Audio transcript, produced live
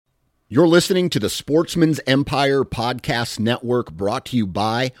You're listening to the Sportsman's Empire Podcast Network, brought to you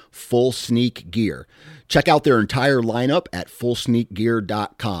by Full Sneak Gear. Check out their entire lineup at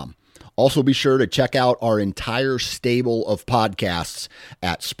fullsneakgear.com. Also be sure to check out our entire stable of podcasts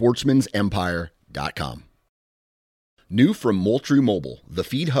at sportsmansempire.com. New from Moultrie Mobile, the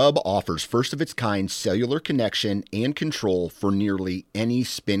Feed Hub offers first-of-its-kind cellular connection and control for nearly any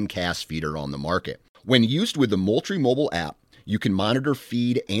spin cast feeder on the market. When used with the Moultrie Mobile app, you can monitor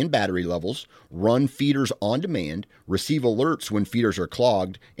feed and battery levels, run feeders on demand, receive alerts when feeders are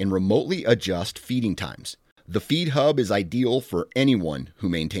clogged, and remotely adjust feeding times. The Feed Hub is ideal for anyone who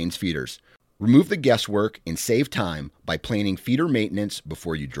maintains feeders. Remove the guesswork and save time by planning feeder maintenance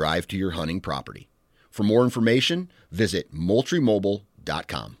before you drive to your hunting property. For more information, visit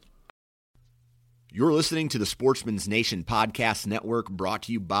MoultrieMobile.com. You're listening to the Sportsman's Nation Podcast Network, brought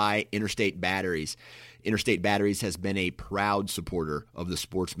to you by Interstate Batteries. Interstate Batteries has been a proud supporter of the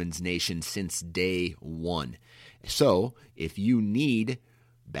Sportsman's Nation since day one. So, if you need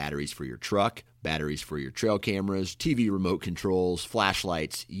batteries for your truck, batteries for your trail cameras, TV remote controls,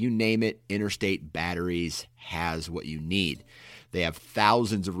 flashlights, you name it, Interstate Batteries has what you need. They have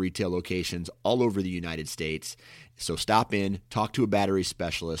thousands of retail locations all over the United States. So stop in, talk to a battery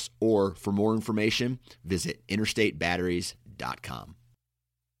specialist, or for more information, visit interstatebatteries.com.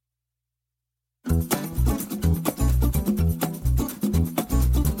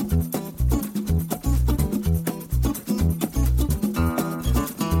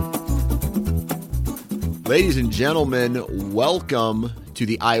 Ladies and gentlemen, welcome to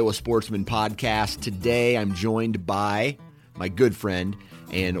the Iowa Sportsman Podcast. Today I'm joined by my good friend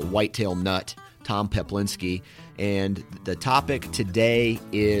and whitetail nut, Tom Peplinski, and the topic today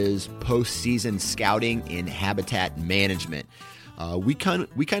is postseason scouting and habitat management. We kind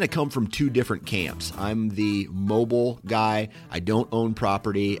of come from two different camps. I'm the mobile guy. I don't own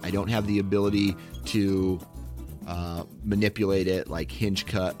property. I don't have the ability to manipulate it like hinge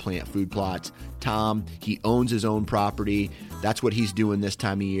cut, plant food plots. Tom, he owns his own property. That's what he's doing this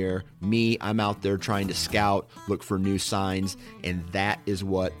time of year. Me, I'm out there trying to scout, look for new signs, and that is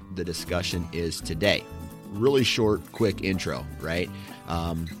what the discussion is today. Really short, quick intro, right?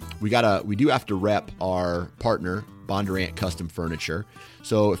 We do have to rep our partner, Bondurant Custom Furniture.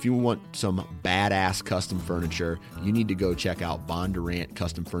 So if you want some badass custom furniture, you need to go check out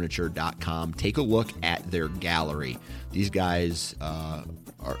BondurantCustomFurniture.com. Take a look at their gallery. These guys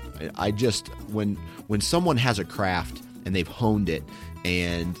when someone has a craft and they've honed it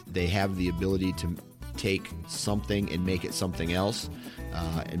and they have the ability to take something and make it something else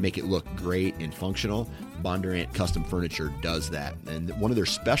and make it look great and functional, Bondurant Custom Furniture does that. And one of their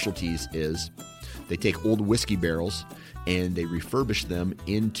specialties is they take old whiskey barrels and they refurbish them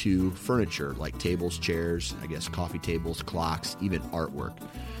into furniture like tables, chairs, I guess coffee tables, clocks, even artwork.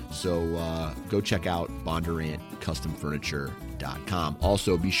 So go check out BondurantCustomFurniture.com.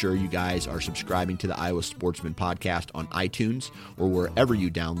 Also, be sure you guys are subscribing to the Iowa Sportsman Podcast on iTunes or wherever you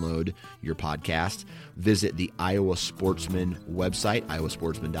download your podcast. Visit the Iowa Sportsman website,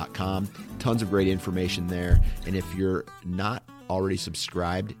 iowasportsman.com. Tons of great information there. And if you're not already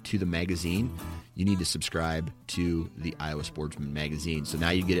subscribed to the magazine, you need to subscribe to the Iowa Sportsman magazine. So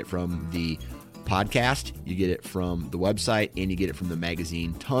now you get it from the podcast, you get it from the website, and you get it from the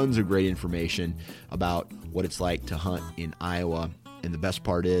magazine. Tons of great information about what it's like to hunt in Iowa. And the best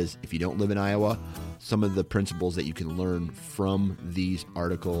part is, if you don't live in Iowa, some of the principles that you can learn from these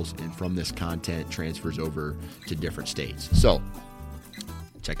articles and from this content transfers over to different states. So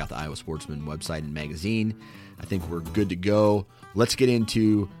check out the Iowa Sportsman website and magazine. I think we're good to go. Let's get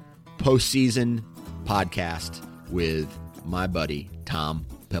into postseason podcast with my buddy, Tom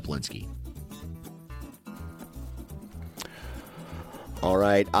Peplinski. All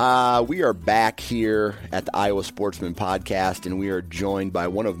right, we are back here at the Iowa Sportsman Podcast, and we are joined by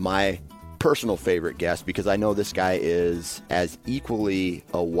one of my personal favorite guests, because I know this guy is as equally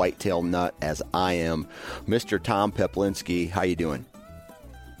a whitetail nut as I am, Mr. Tom Peplinski. How you doing?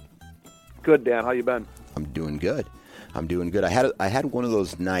 Good, Dan. How you been? I'm doing good. I had one of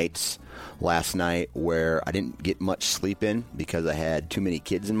those nights last night where I didn't get much sleep in because I had too many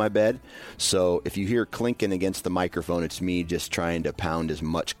kids in my bed. So if you hear clinking against the microphone, it's me just trying to pound as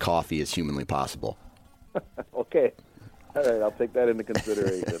much coffee as humanly possible. Okay. All right, I'll take that into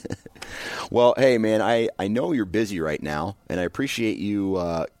consideration. Well, hey, man, I know you're busy right now, and I appreciate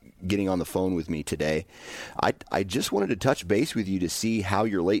you getting on the phone with me today. I just wanted to touch base with you to see how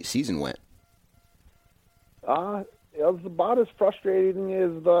your late season went. It was about as frustrating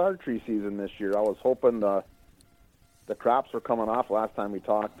as the archery season this year. I was hoping the crops were coming off. Last time we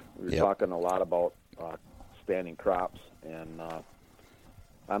talked, we were talking a lot about standing crops, and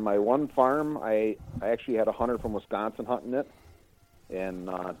On my one farm, I actually had a hunter from Wisconsin hunting it, and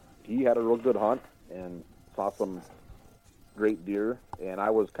he had a real good hunt and saw some great deer. And I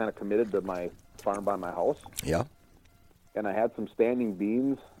was kind of committed to my farm by my house. Yeah. And I had some standing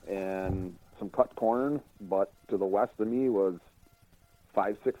beans and some cut corn, but to the west of me was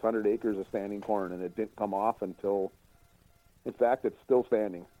 500-600 acres of standing corn, and it didn't come off until, in fact, it's still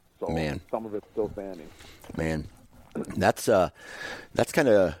standing. So some of it's still standing. Man, that's kind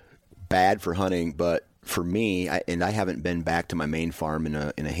of bad for hunting, but for me, I haven't been back to my main farm in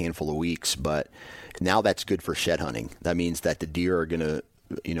a handful of weeks, but now that's good for shed hunting. That means that the deer are going to,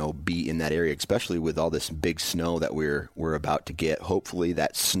 be in that area, especially with all this big snow that we're about to get. Hopefully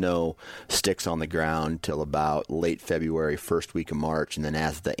that snow sticks on the ground till about late February, first week of March, and then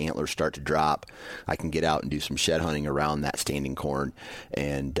as the antlers start to drop, I can get out and do some shed hunting around that standing corn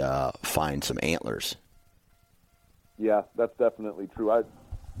and find some antlers. Yeah, that's definitely true.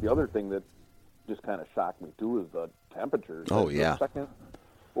 The other thing that just kind of shocked me too is the temperatures. Oh, yeah.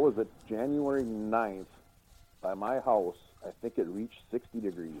 What was it, January 9th, by my house, I think it reached 60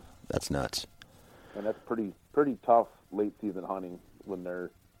 degrees. That's nuts. And that's pretty tough late season hunting when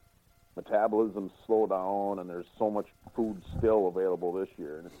their metabolisms slow down and there's so much food still available this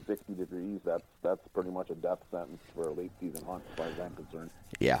year. And it's 60 degrees. That's pretty much a death sentence for a late season hunt as far as I'm concerned.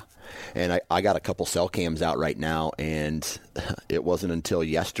 Yeah. And I got a couple cell cams out right now, and it wasn't until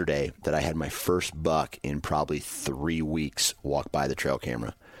yesterday that I had my first buck in probably 3 weeks walk by the trail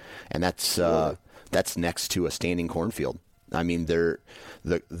camera. And that's next to a standing cornfield. I mean,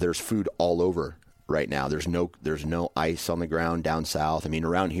 there's food all over right now. There's no ice on the ground down south. I mean,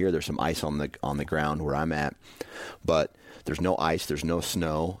 around here there's some ice on the ground where I'm at, but there's no ice, there's no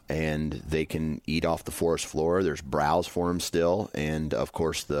snow, and they can eat off the forest floor. There's browse for them still, and of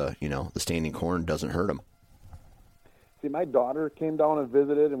course the standing corn doesn't hurt them. See, my daughter came down and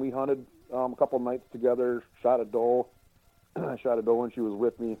visited, and we hunted a couple nights together. Shot a doe. I shot a doe when she was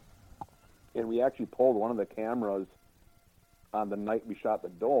with me, and we actually pulled one of the cameras on the night we shot the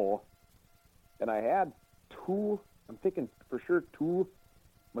doe, and I had two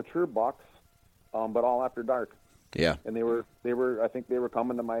mature bucks, but all after dark. Yeah. And I think they were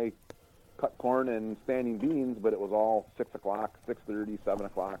coming to my cut corn and standing beans, but it was all 6 o'clock, 6:30, 7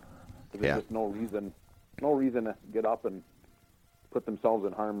 o'clock. There's just no reason to get up and put themselves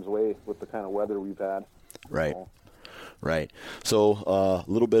in harm's way with the kind of weather we've had. Right. Right. So a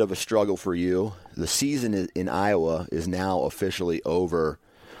little bit of a struggle for you. The season in Iowa is now officially over.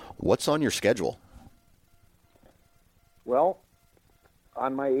 What's on your schedule? Well,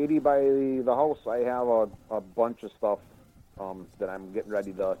 on my 80 by the house, I have a bunch of stuff that I'm getting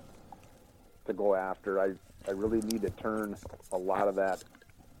ready to go after. I really need to turn a lot of that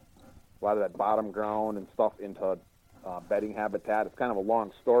bottom ground and stuff into bedding habitat. It's kind of a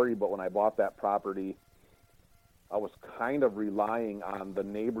long story, but when I bought that property, I was kind of relying on the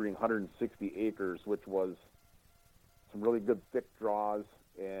neighboring 160 acres, which was some really good thick draws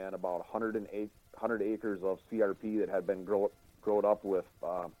and about 100 acres of CRP that had been grown up with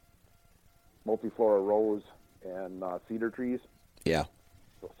multiflora rose and cedar trees. Yeah.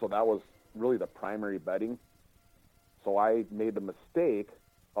 So that was really the primary bedding. So I made the mistake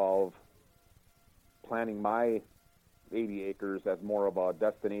of planning my 80 acres as more of a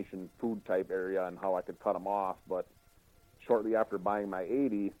destination food type area and how I could cut them off. But shortly after buying my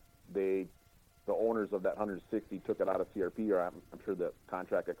 80, the owners of that 160 took it out of CRP, or I'm sure the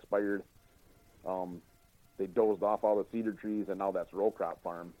contract expired. They dozed off all the cedar trees, and now that's row crop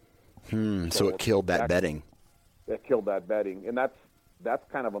farm. So it killed that bedding. It killed that bedding, and that's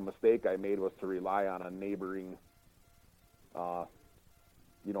kind of a mistake I made, was to rely on a neighboring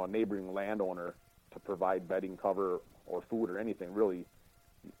landowner to provide bedding cover or food or anything. Really,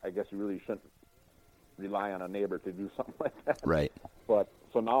 I guess you really shouldn't rely on a neighbor to do something like that. Right. But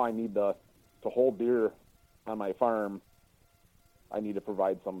so now I need to hold deer on my farm. I need to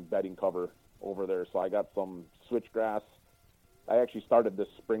provide some bedding cover over there. So I got some switchgrass. I actually started this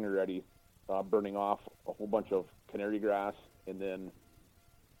spring already, burning off a whole bunch of canary grass and then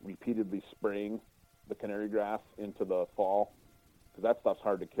repeatedly spraying the canary grass into the fall, because that stuff's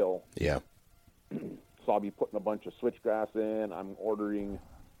hard to kill. Yeah. So I'll be putting a bunch of switchgrass in. I'm ordering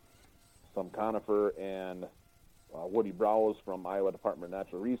some conifer and woody browse from Iowa Department of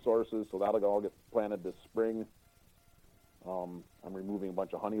Natural Resources, so that'll all get planted this spring. I'm removing a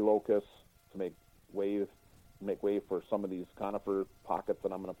bunch of honey locusts to make way for some of these conifer pockets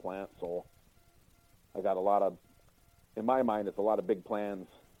that I'm going to plant. So I got in my mind, it's a lot of big plans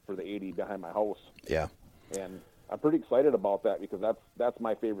for the 80 behind my house. Yeah. And I'm pretty excited about that, because that's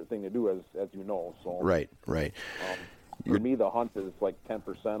my favorite thing to do, as you know. So Right. For me, the hunt is like 10%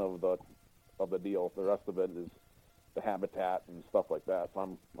 of the deal. The rest of it is the habitat and stuff like that. So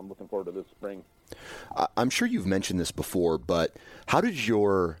I'm looking forward to this spring. I'm sure you've mentioned this before, but how does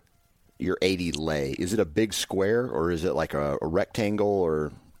your 80 lay? Is it a big square or is it like a rectangle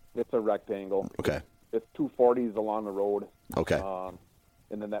or? It's a rectangle. Okay. It's 240s along the road. Okay.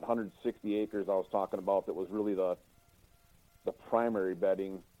 And then that 160 acres I was talking about that was really the primary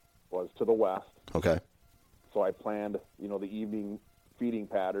bedding was to the west. Okay. So I planned, the evening feeding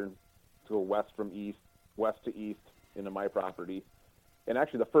pattern to go west to east into my property. And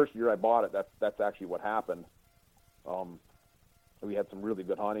actually the first year I bought it, that's actually what happened. We had some really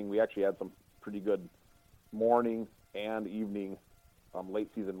good hunting. We actually had some pretty good morning and evening late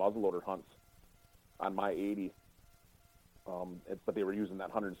season muzzleloader hunts on my 80. But they were using that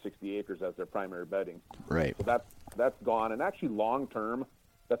 160 acres as their primary bedding. Right. So that's gone. And actually long term,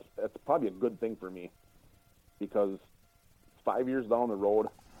 that's probably a good thing for me, because 5 years down the road,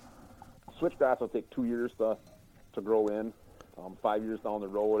 switchgrass will take 2 years to grow in. 5 years down the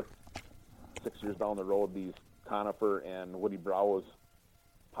road, 6 years down the road, these conifer and woody browse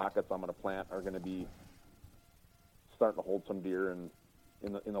pockets I'm going to plant are going to be starting to hold some deer, and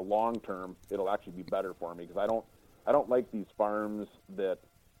in the long term, it'll actually be better for me, because I don't like these farms that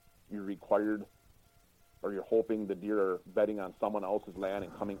you're required or you're hoping the deer are bedding on someone else's land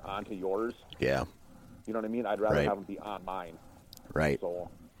and coming onto yours. Yeah. You know what I mean? I'd rather Right. have them be on mine. Right. So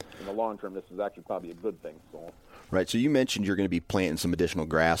in the long term, this is actually probably a good thing. So. Right. So you mentioned you're going to be planting some additional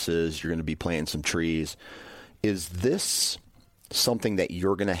grasses. You're going to be planting some trees. Is this something that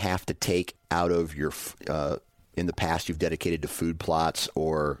you're going to have to take out of your, in the past you've dedicated to food plots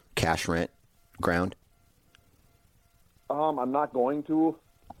or cash rent ground? I'm not going to.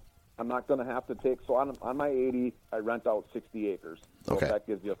 I'm not going to have to take. So on my 80, I rent out 60 acres. So Okay. if that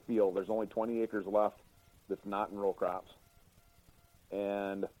gives you a feel. There's only 20 acres left that's not in row crops.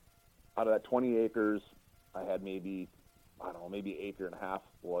 And out of that 20 acres, I had maybe acre and a half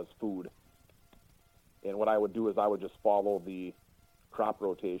was food. And what I would do is I would just follow the crop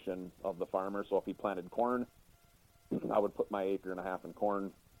rotation of the farmer. So if he planted corn, I would put my acre and a half in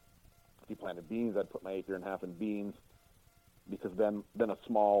corn. If he planted beans, I'd put my acre and a half in beans, because then a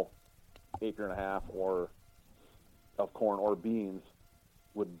small acre and a half of corn or beans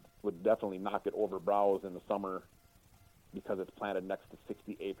would definitely knock it over browse in the summer, because it's planted next to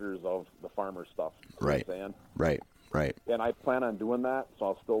 60 acres of the farmer stuff. Right. You know what I'm saying? Right. Right. And I plan on doing that, so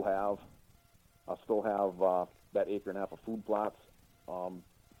I'll still have that acre and a half of food plots.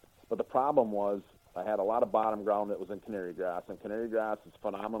 But the problem was I had a lot of bottom ground that was in canary grass, and canary grass is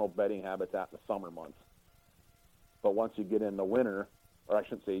phenomenal bedding habitat in the summer months. But once you get into winter, or I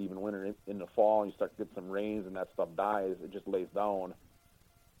shouldn't say even winter, in the fall, and you start to get some rains and that stuff dies, it just lays down,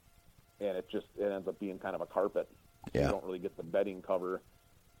 and it ends up being kind of a carpet. Yeah. You don't really get the bedding cover.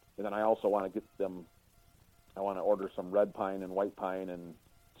 And then I also want to order some red pine and white pine and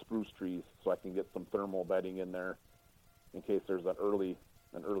spruce trees, so I can get some thermal bedding in there in case there's an early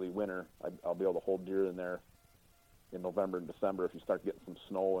winter. I'll be able to hold deer in there in November and December if you start getting some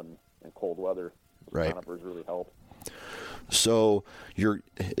snow and cold weather. Right. Conifers really help. So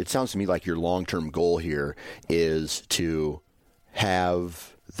it sounds to me like your long-term goal here is to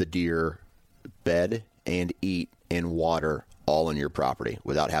have the deer bed and eat and water all on your property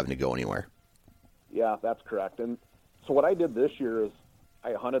without having to go anywhere. Yeah, that's correct. And so what I did this year is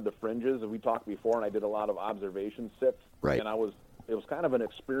I hunted the fringes, as we talked before, and I did a lot of observation sits. Right. And it was kind of an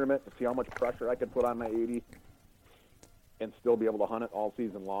experiment to see how much pressure I could put on my 80 and still be able to hunt it all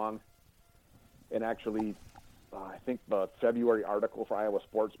season long. And actually, I think the February article for Iowa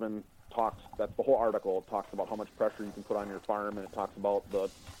Sportsman that's the whole article. It talks about how much pressure you can put on your farm, and it talks about the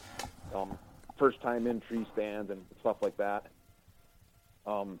first time in tree stands and stuff like that.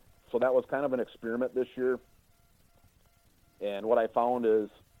 So that was kind of an experiment this year. And what I found is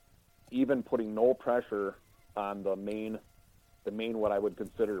even putting no pressure on the main what I would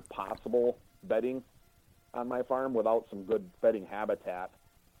consider possible bedding on my farm without some good bedding habitat,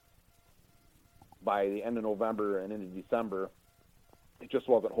 by the end of November and into December, it just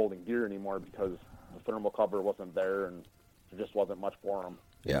wasn't holding deer anymore, because the thermal cover wasn't there and there just wasn't much for them.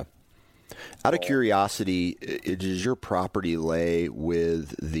 Yeah. Out of curiosity, does your property lay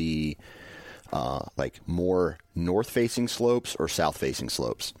with the more north-facing slopes or south-facing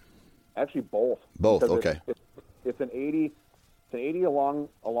slopes? Actually, both. Both. Because Okay. It's an 80. It's an 80 along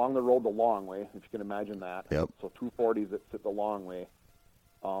the road the long way, if you can imagine that. Yep. So 240s that sit the long way,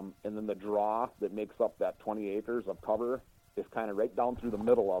 and then the draw that makes up that 20 acres of cover is kind of right down through the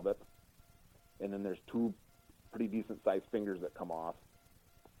middle of it, and then there's two pretty decent-sized fingers that come off.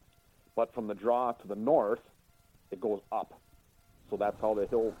 But from the draw to the north, it goes up. So that's how the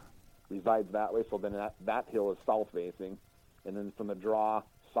hill resides that way. So then that hill is south facing, and then from the draw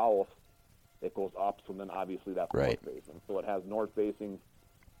south, it goes up. So then obviously that's right. north facing. So it has north facing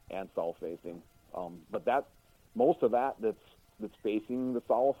and south facing. But that most of that's facing the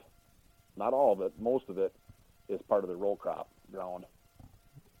south, not all of it, most of it is part of the row crop ground.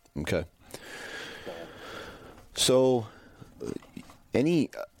 Okay. So any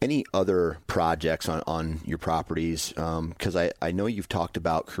other projects on your properties? Because I know you've talked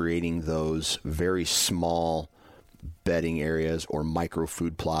about creating those very small bedding areas or micro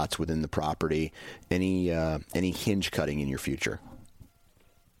food plots within the property. Any hinge cutting in your future?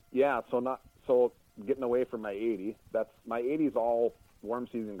 Yeah, so getting away from my 80. My 80 is all warm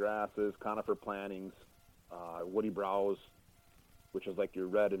season grasses, conifer plantings, woody browse, which is like your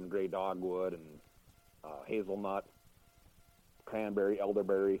red and gray dogwood, and hazelnut, cranberry,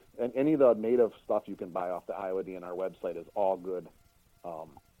 elderberry, and any of the native stuff you can buy off the Iowa DNR website is all good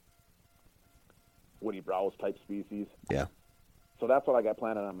woody browse type species. Yeah. So that's what I got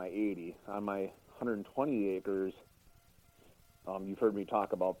planted on my 80. On my 120 acres, you've heard me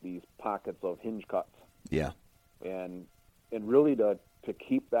talk about these pockets of hinge cuts. Yeah. And really to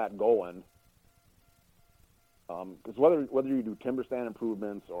keep that going, because whether you do timber stand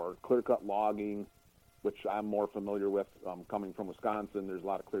improvements or clear cut logging, which I'm more familiar with, coming from Wisconsin, there's a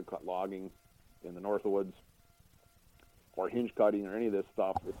lot of clear cut logging in the Northwoods, or hinge cutting or any of this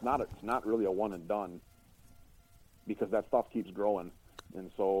stuff. It's not really a one and done, because that stuff keeps growing.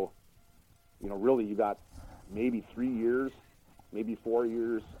 And so, really you got maybe 3 years, maybe 4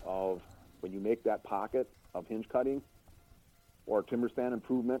 years of when you make that pocket of hinge cutting or timber stand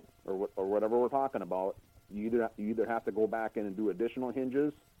improvement or whatever we're talking about, you either have to go back in and do additional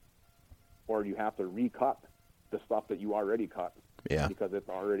hinges, or you have to recut the stuff that you already cut. Yeah. Because it's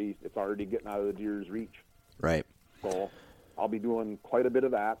already getting out of the deer's reach. Right. So I'll be doing quite a bit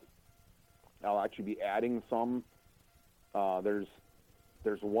of that. I'll actually be adding some. There's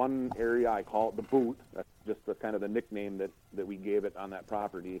one area I call it the boot. That's just the kind of the nickname that we gave it on that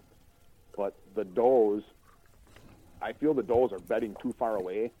property. But the does, I feel the does are bedding too far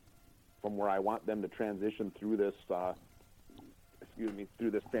away from where I want them to transition through this.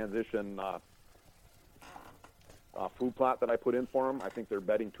 Through this transition food plot that I put in for them. I think they're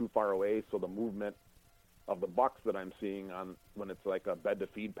bedding too far away, so the movement of the bucks that I'm seeing on when it's like a bed to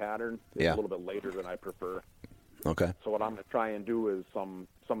feed pattern is a little bit later than I prefer. Okay. So what I'm going to try and do is some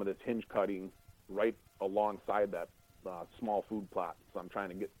of this hinge cutting right alongside that small food plot. So I'm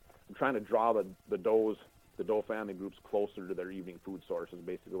trying to draw the doe family groups closer to their evening food source is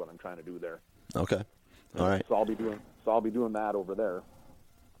basically what I'm trying to do there. Okay. All right. So I'll be doing that over there.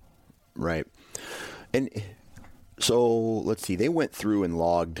 Right. And so let's see. They went through and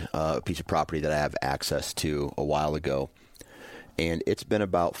logged a piece of property that I have access to a while ago, and it's been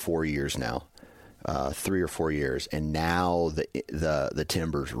about 4 years now, 3 or 4 years, and now the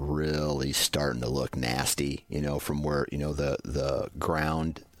timber's really starting to look nasty. From where the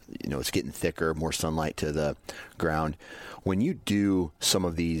ground. It's getting thicker, more sunlight to the ground. When you do some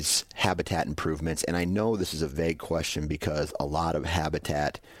of these habitat improvements, and I know this is a vague question because a lot of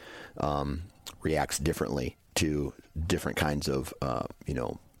habitat reacts differently to different kinds of,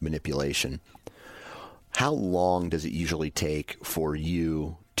 manipulation. How long does it usually take for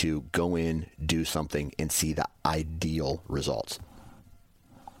you to go in, do something, and see the ideal results?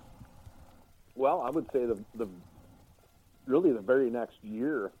 Well, I would say the very next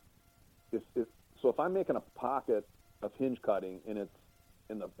year. So if I'm making a pocket of hinge cutting, and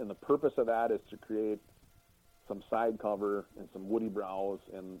the purpose of that is to create some side cover and some woody browse,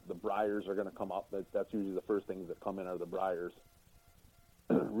 and the briars are going to come up. That's usually the first things that come in are the briars.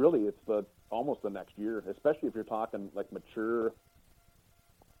 Really, it's almost the next year, especially if you're talking like mature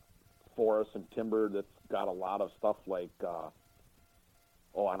forest and timber that's got a lot of stuff like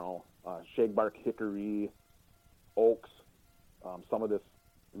shagbark hickory, oaks, some of this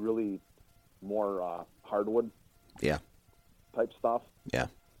really more hardwood type stuff. Yeah.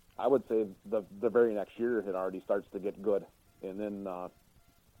 I would say the very next year it already starts to get good. And then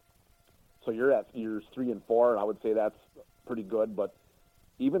so you're at years 3 and 4, and I would say that's pretty good. But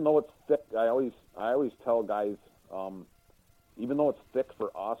even though it's thick, I always tell guys, even though it's thick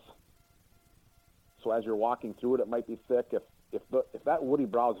for us, so as you're walking through it might be thick. If that woody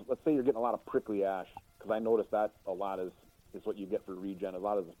browse, let's say you're getting a lot of prickly ash, because I notice that a lot is what you get for regen. A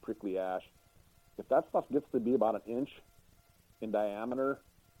lot of this prickly ash. If that stuff gets to be about 1 inch in diameter,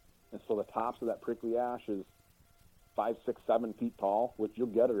 and so the tops of that prickly ash is 5, 6, 7 feet tall, which you'll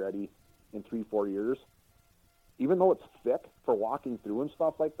get already in 3, 4 years, even though it's thick for walking through and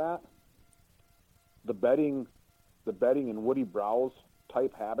stuff like that, the bedding the bedding and woody browse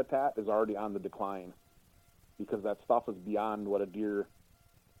type habitat is already on the decline because that stuff is beyond what a deer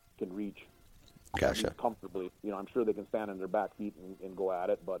can reach. Gotcha. Comfortably. I'm sure they can stand on their back feet and go at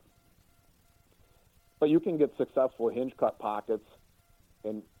it, but you can get successful hinge cut pockets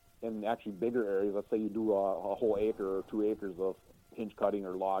in actually bigger areas. Let's say you do a whole acre or 2 acres of hinge cutting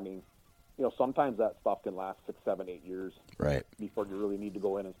or logging. Sometimes that stuff can last 6, 7, 8 years. Right. Before you really need to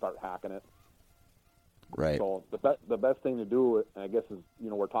go in and start hacking it. Right. So the best thing to do, and I guess is,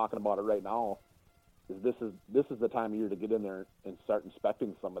 we're talking about it right now, is this is the time of year to get in there and start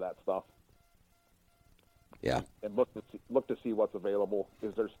inspecting some of that stuff. Yeah. And look to see what's available.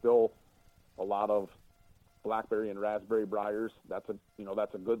 Is there still a lot of blackberry and raspberry briars? That's a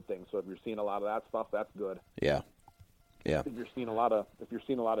good thing. So if you're seeing a lot of that stuff, that's good. Yeah. Yeah. If you're seeing a lot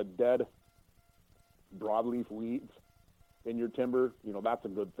of dead broadleaf weeds in your timber, that's a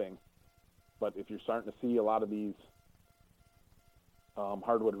good thing. But if you're starting to see a lot of these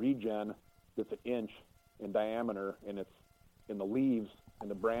hardwood regen that's an inch in diameter, and it's in the leaves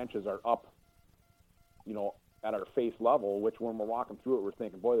and the branches are up, at our face level, which when we're walking through it, we're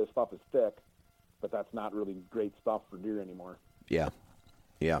thinking, boy, this stuff is thick, but that's not really great stuff for deer anymore. Yeah.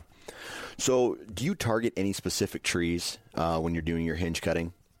 Yeah. So do you target any specific trees when you're doing your hinge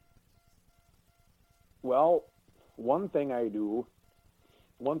cutting? Well, one thing I do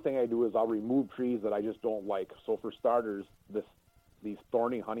is I'll remove trees that I just don't like. So for starters, these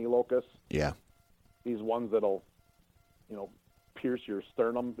thorny honey locusts. Yeah. These ones that'll, pierce your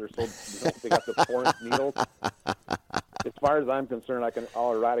sternum. They're they got the pointed needles. As far as I'm concerned,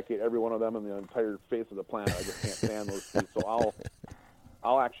 I'll eradicate every one of them in the entire face of the planet. I just can't stand those trees. So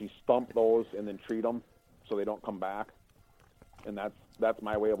I'll actually stump those and then treat them so they don't come back. And that's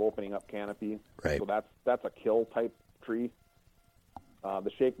my way of opening up canopy. Right. So that's a kill type tree.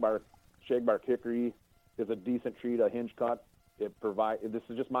 The shake bark hickory is a decent tree to hinge cut. This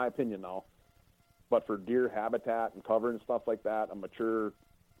is just my opinion now, but for deer habitat and cover and stuff like that, a mature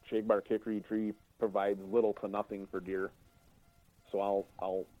shake bark hickory tree provides little to nothing for deer. So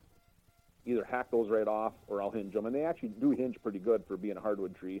I'll either hack those right off or I'll hinge them, and they actually do hinge pretty good for being a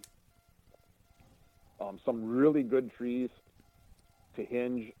hardwood tree. Some really good trees to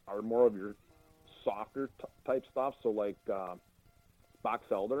hinge are more of your softer type stuff, so like box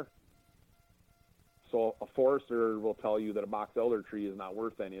elder. So a forester will tell you that a box elder tree is not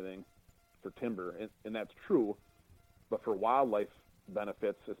worth anything for timber, and that's true. But for wildlife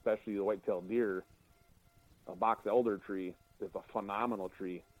benefits, especially the white-tailed deer, a box elder tree is a phenomenal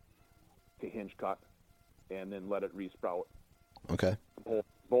tree to hinge cut and then let it resprout. Okay.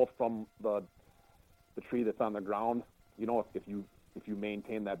 Both from the tree that's on the ground, if you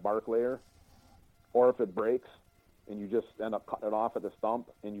maintain that bark layer, or if it breaks and you just end up cutting it off at the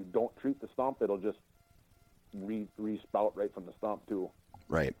stump and you don't treat the stump, it'll just resprout right from the stump too.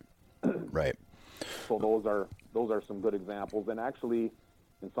 Right. Right. So those are some good examples. And actually,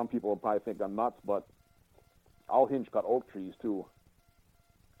 and some people will probably think I'm nuts, but I'll hinge cut oak trees too,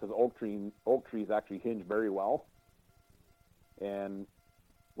 because oak trees actually hinge very well. And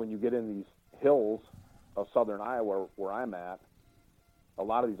when you get in these hills of southern Iowa where I'm at, a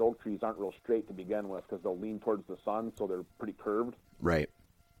lot of these oak trees aren't real straight to begin with because they'll lean towards the sun, so they're pretty curved. Right.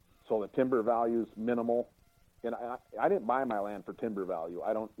 So the timber value is minimal. And I didn't buy my land for timber value.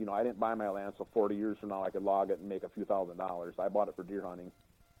 I didn't buy my land so 40 years from now I could log it and make a few $1,000s. I bought it for deer hunting.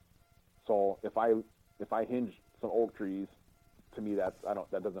 So if I hinge some oak trees, to me that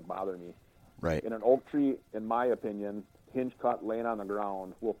doesn't bother me. Right. And an oak tree, in my opinion, hinge cut laying on the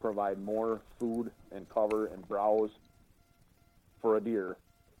ground will provide more food and cover and browse for a deer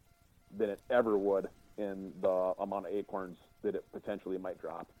than it ever would in the amount of acorns that it potentially might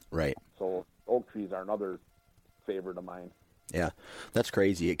drop. Right. So oak trees are another favorite of mine. Yeah, that's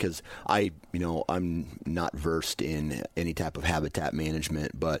crazy because I'm not versed in any type of habitat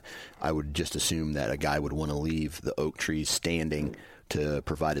management, but I would just assume that a guy would want to leave the oak trees standing to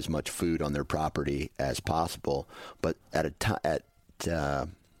provide as much food on their property as possible. But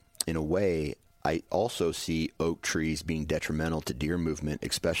in a way, I also see oak trees being detrimental to deer movement,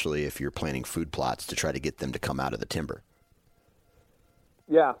 especially if you're planting food plots to try to get them to come out of the timber.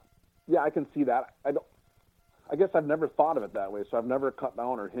 Yeah, I can see that. I guess I've never thought of it that way, so I've never cut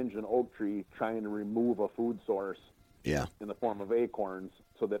down or hinged an oak tree trying to remove a food source in the form of acorns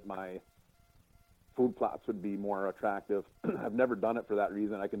so that my food plots would be more attractive. I've never done it for that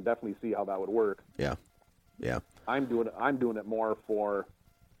reason. I can definitely see how that would work. Yeah. I'm doing it more because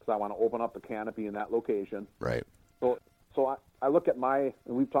I want to open up the canopy in that location. Right. So I look at and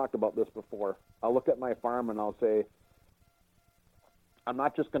we've talked about this before, I'll look at my farm and I'll say, I'm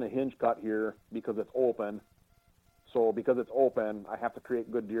not just going to hinge cut here because it's open So because it's open, I have to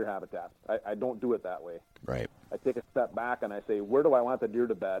create good deer habitat. I don't do it that way. Right. I take a step back and I say, where do I want the deer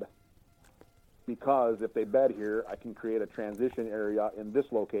to bed? Because if they bed here, I can create a transition area in this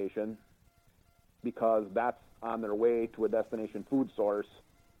location because that's on their way to a destination food source.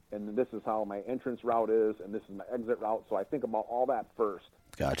 And this is how my entrance route is, and this is my exit route. So I think about all that first.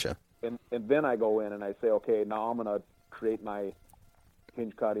 Gotcha. And then I go in and I say, okay, now I'm going to create my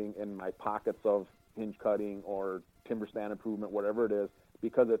hinge cutting and my pockets of hinge cutting or timber stand improvement, whatever it is,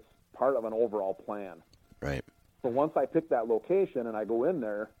 because it's part of an overall plan. Right. So once I pick that location and I go in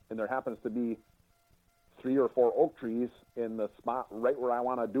there, and there happens to be 3 or 4 oak trees in the spot right where I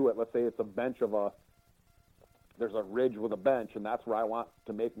want to do it. Let's say it's a bench there's a ridge with a bench, and that's where I want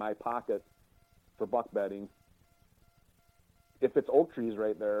to make my pocket for buck bedding. If it's oak trees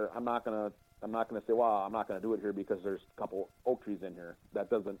right there, I'm not gonna say, well, I'm not gonna do it here because there's a couple oak trees in here. That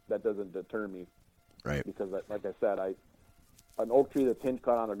doesn't deter me. Right. Because like I said, an oak tree that's hinge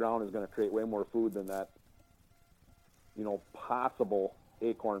cut on the ground is going to create way more food than that, possible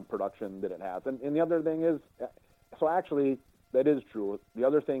acorn production that it has. And the other thing is, so actually that is true. The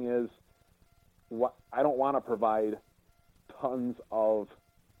other thing is, I don't want to provide tons of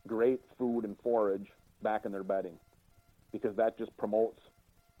great food and forage back in their bedding because that just promotes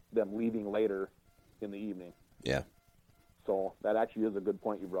them leaving later in the evening. Yeah. So that actually is a good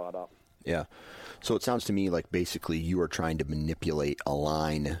point you brought up. Yeah. So it sounds to me like basically you are trying to manipulate a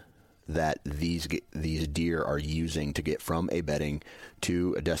line that these deer are using to get from a bedding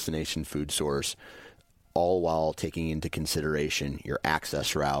to a destination food source, all while taking into consideration your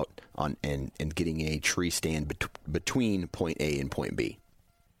access route and getting a tree stand between point A and point B.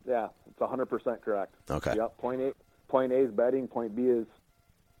 Yeah, it's 100% correct. Okay. Yep. Point A is bedding. Point B is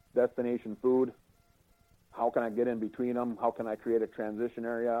destination food. How can I get in between them? How can I create a transition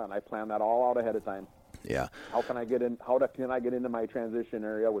area? And I plan that all out ahead of time. Yeah. How can I get into my transition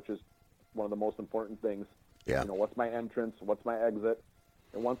area, which is one of the most important things? Yeah. What's my entrance? What's my exit?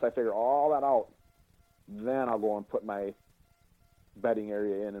 And once I figure all that out, then I'll go and put my bedding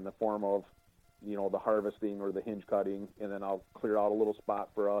area in the form of, the harvesting or the hinge cutting, and then I'll clear out a little spot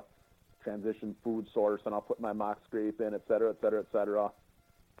for a transition food source, and I'll put my mock scrape in, et cetera, et cetera, et cetera.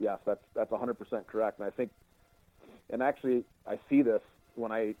 Yes, that's 100% correct. And I think, and actually I see this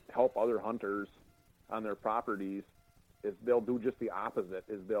when I help other hunters on their properties, is they'll do just the opposite,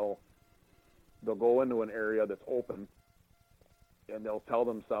 is they'll go into an area that's open and they'll tell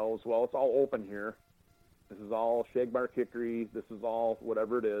themselves, well, it's all open here. This is all shagbark hickory. This is all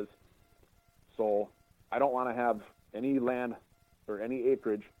whatever it is. So I don't want to have any land or any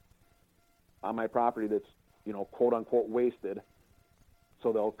acreage on my property that's, quote unquote wasted.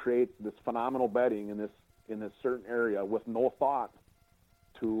 So they'll create this phenomenal bedding in this certain area with no thought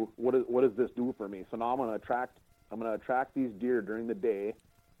to what does this do for me. So now I'm going to attract these deer during the day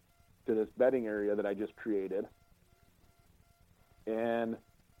to this bedding area that I just created, and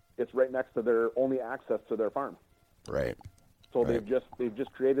it's right next to their only access to their farm. Right. So right. they've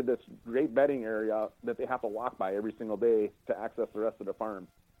just created this great bedding area that they have to walk by every single day to access the rest of the farm.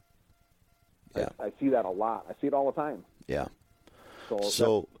 Yeah. I see that a lot. I see it all the time. Yeah.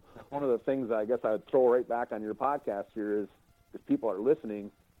 So that's one of the things that I guess I would throw right back on your podcast here is, if people are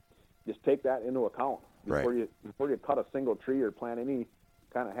listening, just take that into account before you cut a single tree or plant any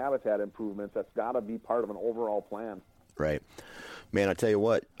kind of habitat improvements. That's got to be part of an overall plan. Right. Man, I tell you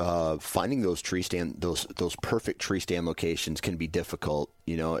what, finding those those perfect tree stand locations can be difficult.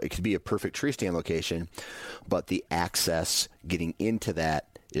 It could be a perfect tree stand location, but the access getting into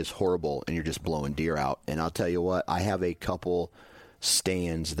that is horrible, and you're just blowing deer out. And I'll tell you what, I have a couple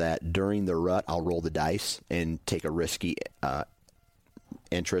stands that during the rut I'll roll the dice and take a risky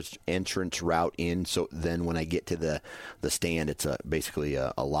entrance route in. So then when I get to the stand, it's basically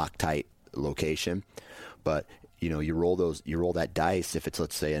a Loctite location. But you roll that dice if it's,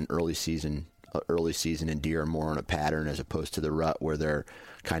 let's say, an early season and deer are more on a pattern as opposed to the rut where they're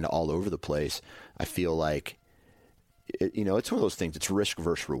kind of all over the place. I feel like it's one of those things. It's risk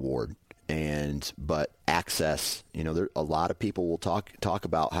versus reward. But access, a lot of people will talk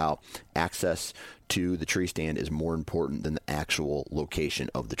about how access to the tree stand is more important than the actual location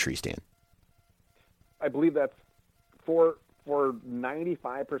of the tree stand. I believe that's for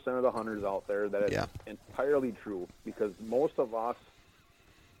 95% of the hunters out there, that is entirely true, because most of us,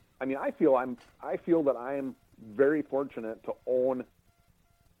 I feel that I am very fortunate to own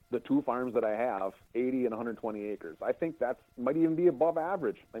the 2 farms that I have, 80 and 120 acres. I think that might even be above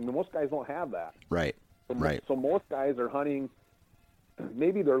average. Most guys don't have that. Right. So most guys are hunting,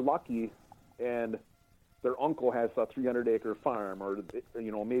 maybe they're lucky and their uncle has a 300-acre farm, or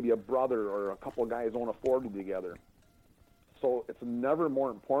maybe a brother or a couple of guys own a 40 together. So it's never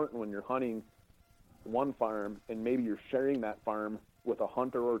more important when you're hunting one farm and maybe you're sharing that farm with a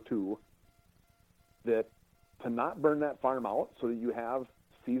hunter or two, that to not burn that farm out so that you have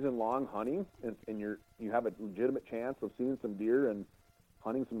season-long hunting and you have a legitimate chance of seeing some deer and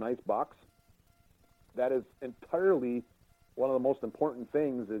hunting some nice bucks. That is entirely one of the most important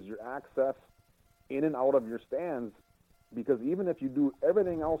things, is your access in and out of your stands, because even if you do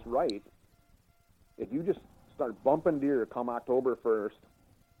everything else right, if you just start bumping deer come October 1st,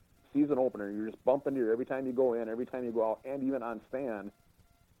 season opener, you're just bumping deer every time you go in, every time you go out, and even on stand,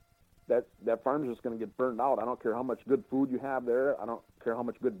 that farm's just going to get burned out. I don't care how much good food you have there. I don't care how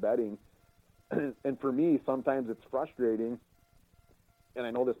much good bedding. And for me, sometimes it's frustrating, and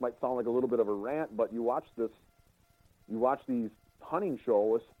I know this might sound like a little bit of a rant, but you watch these hunting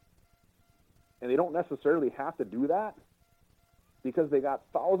shows, and they don't necessarily have to do that because they got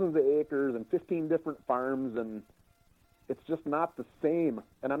thousands of acres and 15 different farms, and it's just not the same.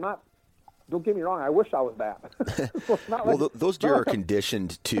 And don't get me wrong, I wish I was that. So it's not well, those deer are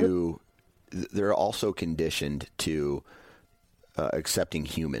conditioned to, they're also conditioned to accepting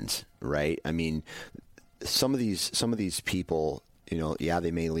humans, right? I mean, some of these people,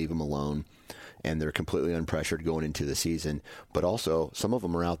 they may leave them alone and they're completely unpressured going into the season, but also some of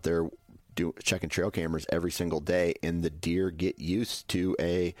them are out there checking trail cameras every single day, and the deer get used to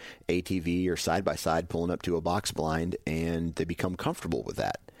a ATV or side-by-side pulling up to a box blind, and they become comfortable with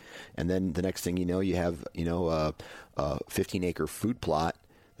that. And then the next thing you know, you have a 15-acre food plot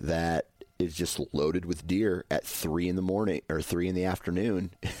that is just loaded with deer at 3 in the morning or 3 in the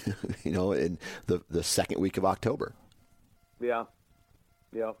afternoon, in the second week of October. Yeah.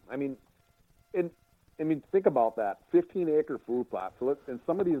 I mean, think about that 15-acre food plot. So and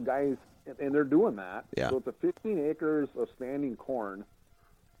some of these guys, and they're doing that. Yeah. So it's a 15 acres of standing corn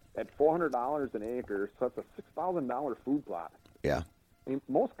at $400 an acre. So that's a $6,000 food plot. Yeah. I mean,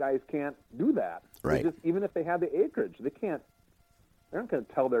 most guys can't do that. Right. Even if they have the acreage, they're not going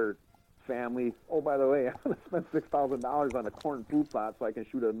to tell their family, oh, by the way, I'm going to spend $6,000 on a corn food plot so I can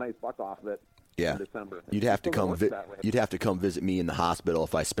shoot a nice buck off of it. Yeah. In December. You'd have to come visit me in the hospital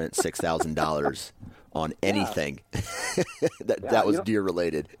if I spent $6,000 on anything that was deer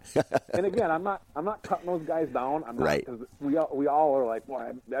related. And again, I'm not cutting those guys down. I'm not, right. Because we all are like,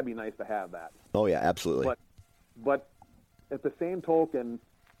 well, that'd be nice to have that. Oh yeah, absolutely. But at the same token,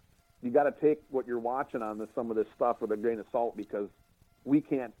 you got to take what you're watching on some of this stuff with a grain of salt, because we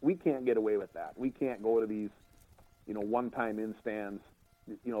can't get away with that. We can't go to these, one-time in stands.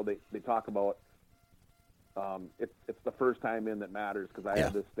 They talk about it's the first time in that matters because I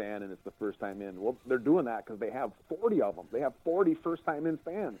have this stand and it's the first time in. Well, they're doing that because they have 40 of them. They have 40 first time in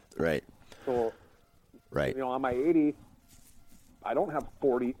stands. Right. So, right. On my 80, I don't have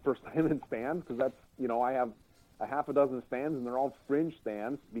 40 first time in stands because that's, I have a half a dozen stands and they're all fringe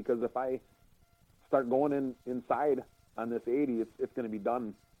stands, because if I start going inside on this 80, it's going to be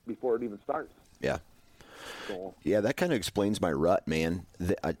done before it even starts. Yeah. So. Yeah, that kind of explains my rut, man.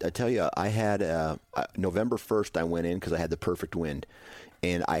 I tell you, I had November 1st I went in because I had the perfect wind,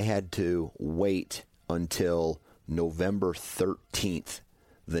 and I had to wait until November 13th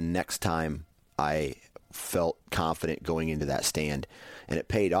the next time I felt confident going into that stand, and it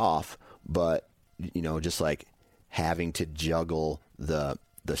paid off. But just like having to juggle the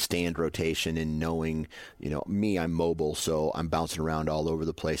stand rotation and knowing, me, I'm mobile, so I'm bouncing around all over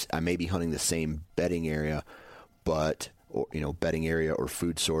the place. I may be hunting the same bedding area, bedding area or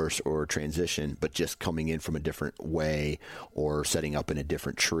food source or transition, but just coming in from a different way or setting up in a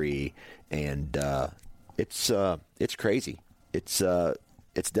different tree. And it's crazy. It's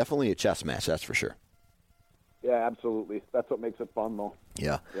definitely a chess match, that's for sure. Yeah, absolutely. That's what makes it fun, though.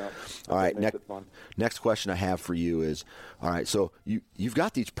 Yeah. All right. Next question I have for you is, all right, so you've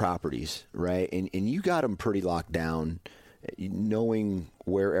got these properties, right? And you got them pretty locked down, knowing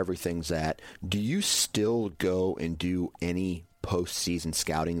where everything's at. Do you still go and do any postseason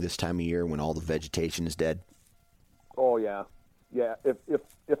scouting this time of year when all the vegetation is dead? Oh, yeah. Yeah. If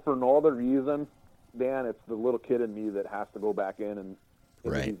for no other reason, Dan, it's the little kid in me that has to go back in and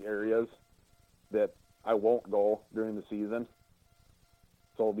into these areas that I won't go during the season.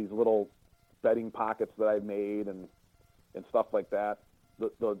 So these little bedding pockets that I've made and stuff like that.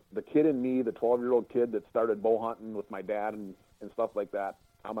 The kid in me, the 12-year-old kid that started bow hunting with my dad and stuff like that,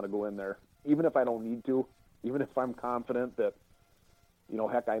 I'm going to go in there. Even if I don't need to, even if I'm confident that,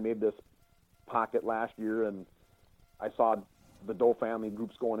 heck, I made this pocket last year and I saw the Doe family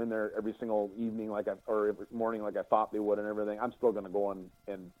groups going in there every single evening or every morning like I thought they would and everything. I'm still going to go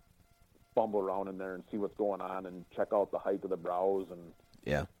and bumble around in there and see what's going on and check out the height of the browse and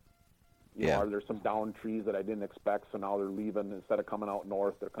You know, are there some down trees that I didn't expect, so now they're leaving instead of coming out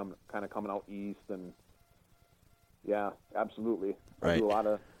north, they're kind of coming out east, and yeah, absolutely. Right. I do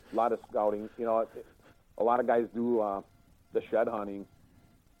a lot of scouting. You know, a lot of guys do the shed hunting,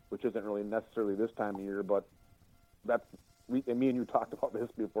 which isn't really necessarily this time of year, but me and you talked about this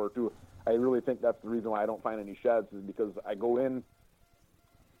before too. I really think that's the reason why I don't find any sheds, is because I go in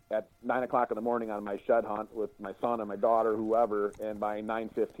at 9 o'clock in the morning on my shed hunt with my son and my daughter, whoever, and by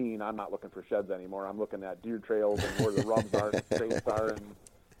 9:15, I'm not looking for sheds anymore. I'm looking at deer trails and where the rubs are, and trails are, and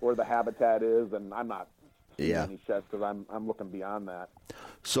where the habitat is, and I'm not seeing any sheds because I'm looking beyond that.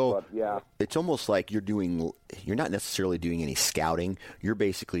 So but, yeah, it's almost like you're not necessarily doing any scouting. You're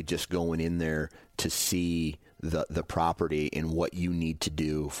basically just going in there to see the property and what you need to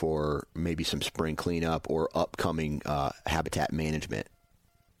do for maybe some spring cleanup or upcoming habitat management.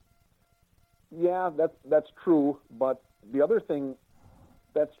 Yeah, that's true. But the other thing,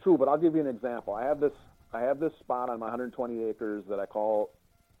 that's true. But I'll give you an example. I have this spot on my 120 acres that I call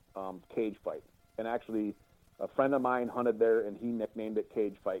Cage Fight, and actually, a friend of mine hunted there, and he nicknamed it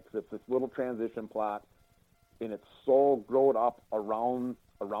Cage Fight because it's this little transition plot, and it's so grown up around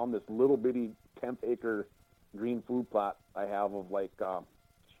this little bitty 10th acre green food plot I have of like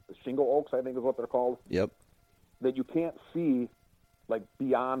shingle oaks, I think is what they're called. Yep. That you can't see like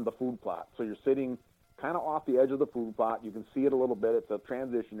beyond the food plot. So you're sitting kind of off the edge of the food plot. You can see it a little bit. It's a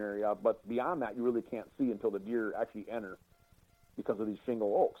transition area, but beyond that, you really can't see until the deer actually enter because of these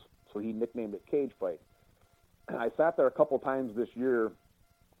shingle oaks. So he nicknamed it Cage Fight. And I sat there a couple times this year,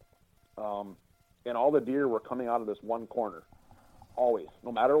 and all the deer were coming out of this one corner. Always,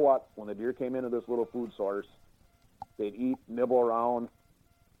 no matter what, when the deer came into this little food source, they'd eat, nibble around.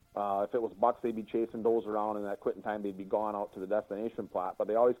 If it was bucks, they'd be chasing does around, and at quitting time, they'd be gone out to the destination plot. But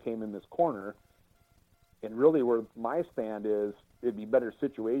they always came in this corner. And really where my stand is, it'd be better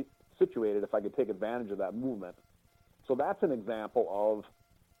situated if I could take advantage of that movement. So that's an example of,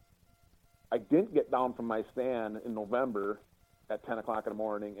 I didn't get down from my stand in November at 10 o'clock in the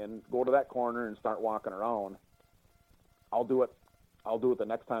morning and go to that corner and start walking around. I'll do it the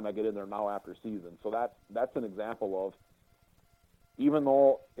next time I get in there now after season. So that's an example of, even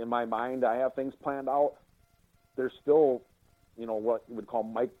though in my mind I have things planned out, there's still, you know, what you would call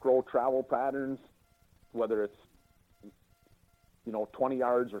micro travel patterns, whether it's, you know, 20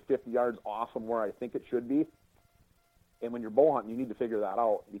 yards or 50 yards off from where I think it should be. And when you're bow hunting, you need to figure that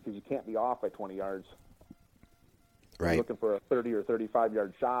out because you can't be off by 20 yards. Right. You're looking for a 30 or 35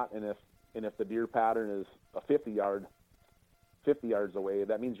 yard shot, and if the deer pattern is a 50 yards away,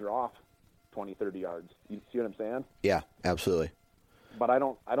 that means you're off 20, 30 yards. You see what I'm saying? Yeah, absolutely. But I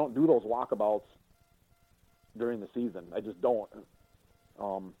don't do those walkabouts during the season. I just don't.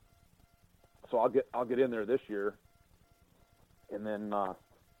 So I'll get in there this year, and then I'll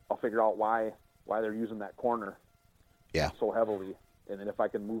figure out why they're using that corner so heavily. And then if I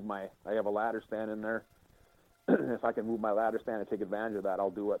can move I have a ladder stand in there. If I can move my ladder stand and take advantage of that,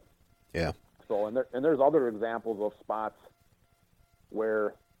 I'll do it. Yeah. So and there's other examples of spots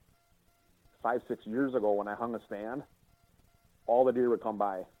where 5-6 years ago when I hung a stand, all the deer would come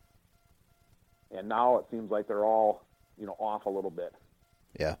by. And now it seems like they're all, you know, off a little bit.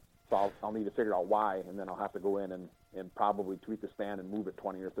 Yeah. So I'll need to figure out why, and then I'll have to go in and probably tweak the stand and move it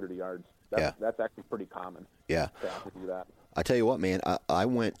 20 or 30 yards. That's actually pretty common. Yeah. To have to do that. I tell you what, man, I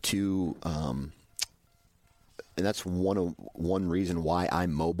went to, and that's one reason why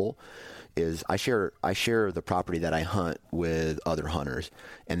I'm mobile, is I share the property that I hunt with other hunters,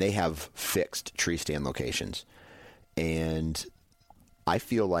 and they have fixed tree stand locations. And I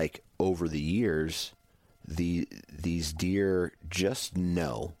feel like over the years, these deer just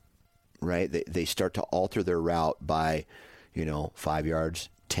know, right? They start to alter their route by, 5 yards,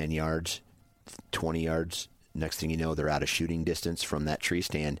 10 yards, 20 yards. Next thing you know, they're out of shooting distance from that tree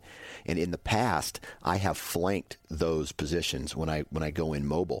stand. And in the past, I have flanked those positions when I go in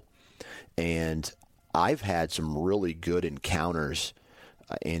mobile. And I've had some really good encounters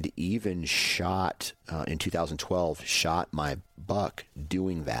and even shot, in 2012, shot my buck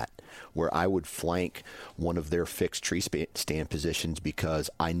doing that, where I would flank one of their fixed tree stand positions because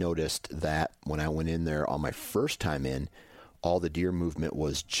I noticed that when I went in there on my first time in, all the deer movement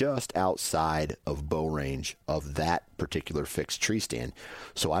was just outside of bow range of that particular fixed tree stand.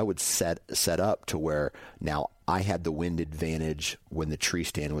 So I would set up to where now I had the wind advantage when the tree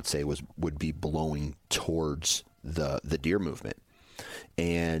stand would be blowing towards the deer movement.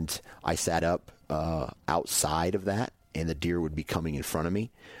 And I sat up outside of that, and the deer would be coming in front of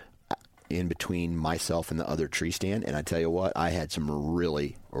me in between myself and the other tree stand. And I tell you what, I had some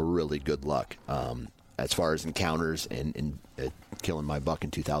really, really good luck as far as encounters and killing my buck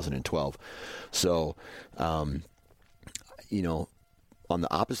in 2012. So, you know, on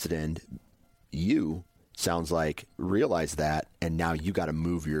the opposite end, you sounds like realize that, and now you got to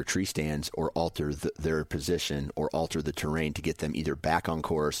move your tree stands or alter their position or alter the terrain to get them either back on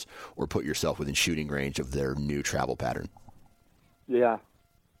course or put yourself within shooting range of their new travel pattern. Yeah.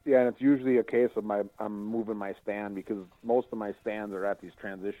 Yeah, and it's usually a case of I'm moving my stand because most of my stands are at these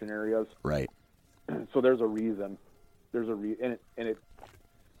transition areas. Right. So there's a reason. And it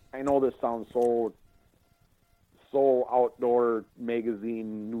I know this sounds so outdoor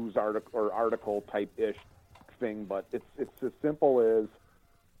magazine news article type-ish thing, but it's as simple as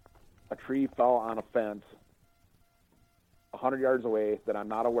a tree fell on a fence 100 yards away that I'm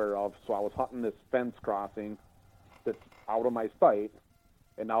not aware of. So I was hunting this fence crossing that's out of my sight,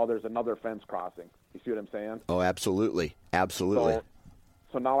 and now there's another fence crossing. You see what I'm saying? Oh, absolutely. Absolutely.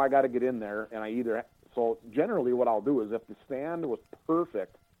 So now I got to get in there, and so generally what I'll do is if the stand was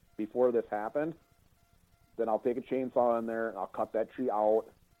perfect before this happened, then I'll take a chainsaw in there and I'll cut that tree out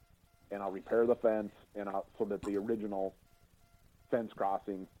and I'll repair the fence so that the original fence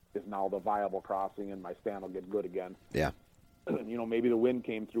crossing is now the viable crossing and my stand will get good again. Yeah. You know, maybe the wind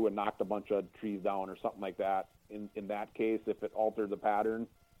came through and knocked a bunch of trees down or something like that. In that case, if it altered the pattern,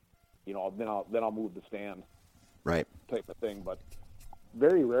 you know, then I'll move the stand. Right. Type of thing, but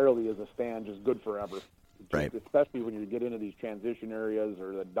very rarely is a stand just good forever. Right. Especially when you get into these transition areas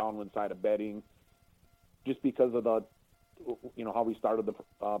or the downwind side of bedding, just because of how we started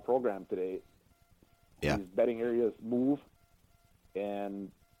the program today. Yeah. These bedding areas move, and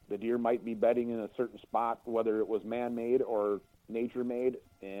the deer might be bedding in a certain spot, whether it was man-made or nature-made,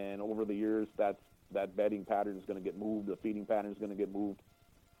 and over the years that bedding pattern is going to get moved, the feeding pattern is going to get moved,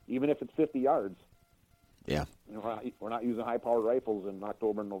 even if it's 50 yards. Yeah. You know, we're not using high-powered rifles in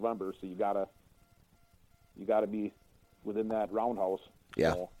October and November, so you gotta be within that roundhouse.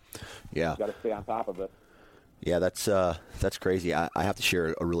 Yeah. So Yeah. You gotta stay on top of it. Yeah, that's crazy. I have to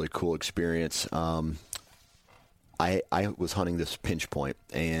share a really cool experience. I was hunting this pinch point,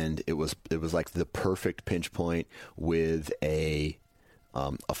 and it was like the perfect pinch point with a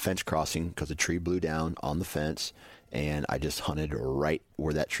fence crossing because a tree blew down on the fence, and I just hunted right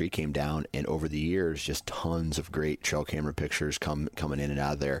where that tree came down. And over the years, just tons of great trail camera pictures coming in and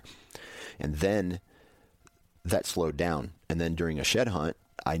out of there. And then that slowed down. And then during a shed hunt,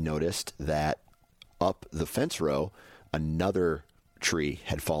 I noticed that up the fence row, another tree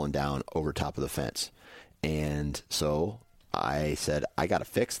had fallen down over top of the fence. And so I said, I got to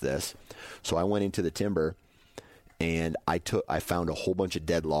fix this. So I went into the timber and I found a whole bunch of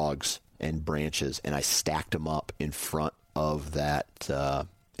dead logs and branches, and I stacked them up in front of that. I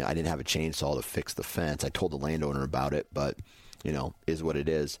didn't have a chainsaw to fix the fence. I told the landowner about it, but is what it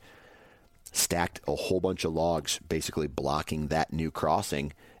is. Stacked a whole bunch of logs, basically blocking that new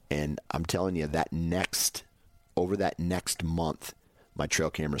crossing. And I'm telling you, over that next month, my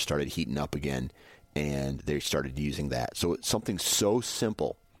trail camera started heating up again, and they started using that. So something so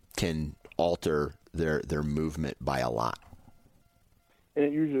simple can alter their movement by a lot. And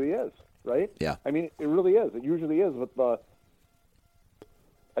it usually is, right? Yeah. I mean, it really is. It usually is. With I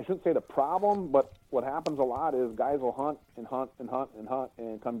shouldn't say the problem, but what happens a lot is guys will hunt and hunt and hunt and hunt,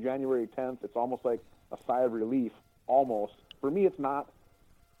 and come January 10th, it's almost like a sigh of relief, almost. For me, it's not.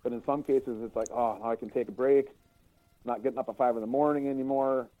 But in some cases, it's like, oh, now I can take a break, not getting up at 5 in the morning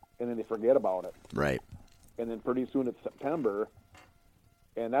anymore, and then they forget about it. Right. And then pretty soon it's September,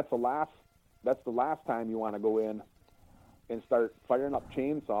 and that's the last time you want to go in and start firing up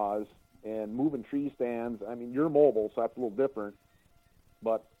chainsaws and moving tree stands. I mean, you're mobile, so that's a little different.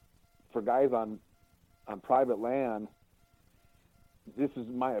 But for guys on private land, this is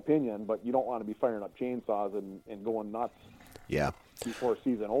my opinion, but you don't want to be firing up chainsaws and going nuts. Yeah. Before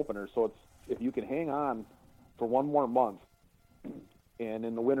season opener. So it's, if you can hang on for one more month, and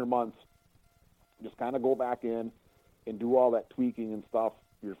in the winter months, just kind of go back in and do all that tweaking and stuff,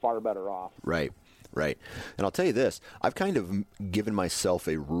 you're far better off. Right. And I'll tell you this, I've kind of given myself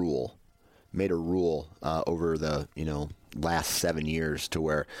made a rule over the, last 7 years to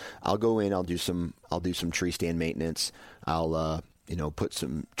where I'll go in, I'll do some tree stand maintenance. I'll, put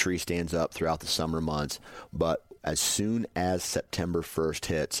some tree stands up throughout the summer months, but as soon as September 1st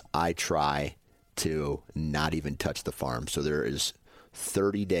hits, I try to not even touch the farm. So there is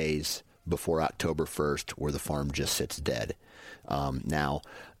 30 days before October 1st where the farm just sits dead. Now,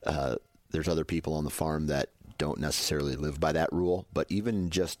 there's other people on the farm that don't necessarily live by that rule, but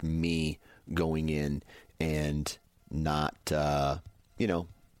even just me going in and not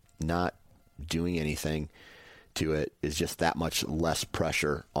doing anything, to it is just that much less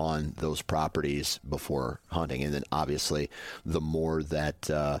pressure on those properties before hunting. And then obviously the more that,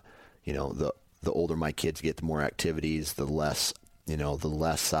 the older my kids get, the more activities, the less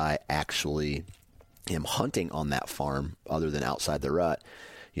I actually am hunting on that farm other than outside the rut.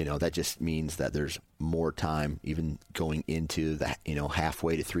 That just means that there's more time even going into the,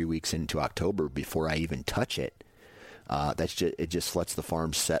 halfway to 3 weeks into October before I even touch it. It just lets the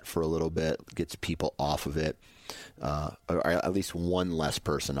farm set for a little bit, gets people off of it, or at least one less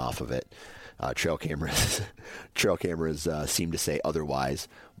person off of it. Trail cameras seem to say otherwise,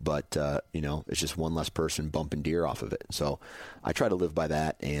 but it's just one less person bumping deer off of it. So I try to live by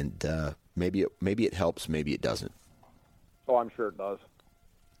that, and maybe it helps, maybe it doesn't. Oh, I'm sure it does.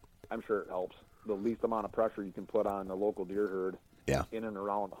 I'm sure it helps. The least amount of pressure you can put on the local deer herd in and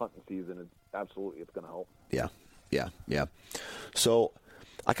around hunting season, it's going to help. Yeah. So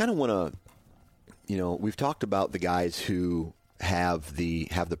I kind of want to, we've talked about the guys who have the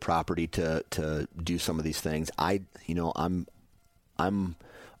property to do some of these things. I'm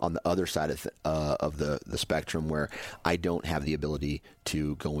on the other side of the spectrum where I don't have the ability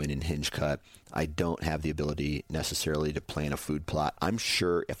to go in and hinge cut. I don't have the ability necessarily to plan a food plot. I'm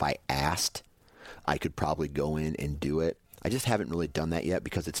sure if I asked, I could probably go in and do it. I just haven't really done that yet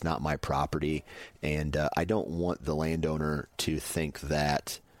because it's not my property, and I don't want the landowner to think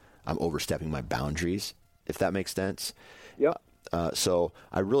that I'm overstepping my boundaries, if that makes sense. Yeah. So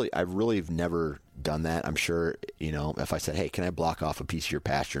I really have never done that. I'm sure, if I said, hey, can I block off a piece of your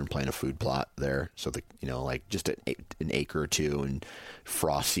pasture and plant a food plot there? So like just an acre or two and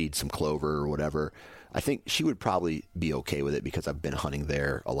frost seed some clover or whatever. I think she would probably be okay with it because I've been hunting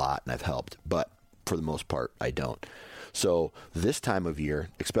there a lot and I've helped, but for the most part, I don't. So this time of year,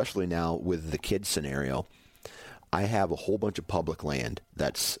 especially now with the kids scenario, I have a whole bunch of public land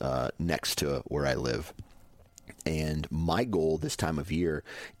that's next to where I live. And my goal this time of year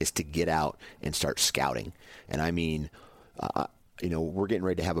is to get out and start scouting. And I mean, we're getting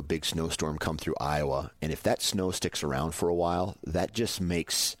ready to have a big snowstorm come through Iowa. And if that snow sticks around for a while, that just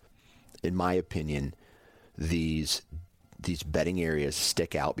makes, in my opinion, these bedding areas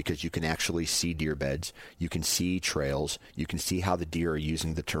stick out because you can actually see deer beds, you can see trails, you can see how the deer are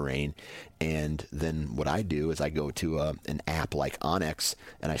using the terrain. And then what I do is I go to an app like onX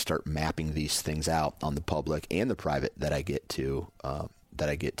and I start mapping these things out on the public and the private that I get to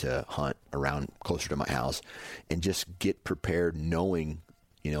hunt around closer to my house, and just get prepared knowing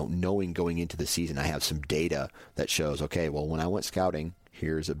going into the season, I have some data that shows, okay, well, when I went scouting,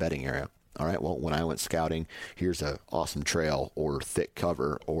 here's a bedding area. All right, well, when I went scouting, here's a awesome trail or thick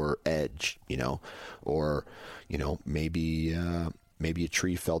cover or edge, or, maybe a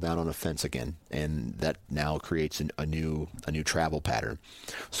tree fell down on a fence again, and that now creates a new travel pattern.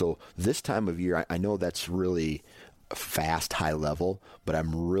 So this time of year, I know that's really fast, high level, but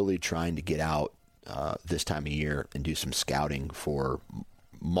I'm really trying to get out this time of year and do some scouting for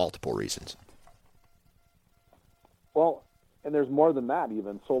multiple reasons. Well, and there's more than that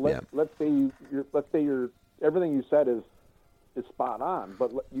even. So let's say you're everything you said is spot on.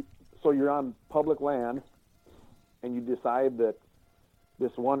 But so you're on public land, and you decide that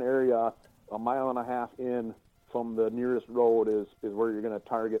this one area, a mile and a half in from the nearest road, is where you're going to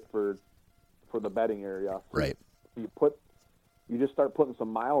target for the bedding area. Right. You just start putting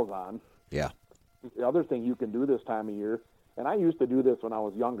some miles on. Yeah. The other thing you can do this time of year, and I used to do this when I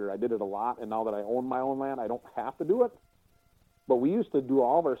was younger. I did it a lot, and now that I own my own land, I don't have to do it. But we used to do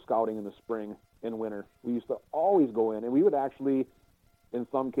all of our scouting in the spring and winter. We used to always go in, and we would actually, in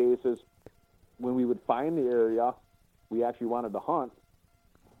some cases, when we would find the area we actually wanted to hunt,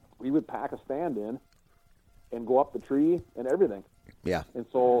 we would pack a stand in and go up the tree and everything. Yeah. And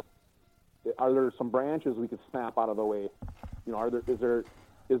so are there some branches we could snap out of the way?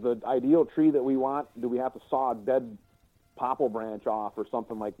 Is the ideal tree that we want, do we have to saw a dead popple branch off or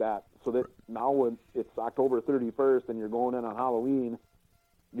something like that, so that now when it's October 31st and you're going in on Halloween,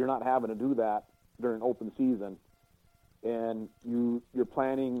 you're not having to do that during open season, and you're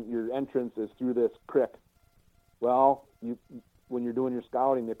planning your entrance is through this creek. Well, when you're doing your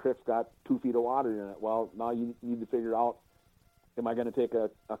scouting, the creek's got 2 feet of water in it. Well, now you need to figure out, am I going to take a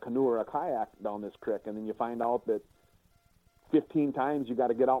canoe or a kayak down this creek? And then you find out that 15 times you got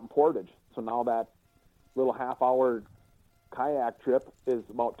to get out in portage. So now that little half-hour kayak trip is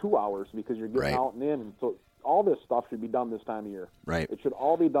about 2 hours because you're getting out and in. And so all this stuff should be done this time of year. Right. It should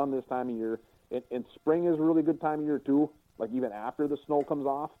all be done this time of year. And spring is a really good time of year too, like even after the snow comes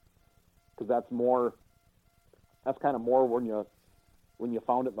off, because that's kind of more when you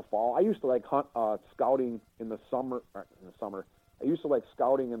found it in the fall. I used to like hunt scouting in the summer, I used to like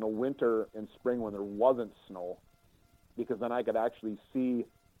scouting in the winter and spring when there wasn't snow, because then I could actually see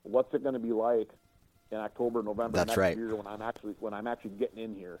what's it going to be like in October, November That's next right. year when I'm actually getting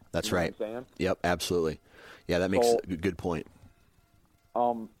in here. That's you know right. What I'm saying? Yep, absolutely. Yeah, that makes a good point.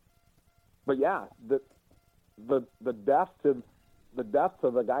 But yeah, the death to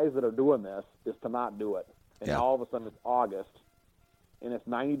the guys that are doing this is to not do it. And Yeah. now all of a sudden it's August, and it's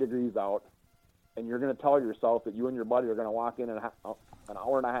 90 degrees out, and you're going to tell yourself that you and your buddy are going to walk in an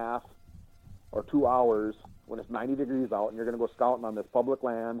hour and a half or 2 hours when it's 90 degrees out, and you're going to go scouting on this public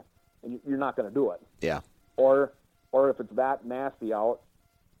land, and you're not going to do it. Yeah. Or if it's that nasty out,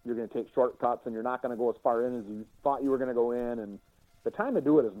 you're going to take shortcuts, and you're not going to go as far in as you thought you were going to go in. And the time to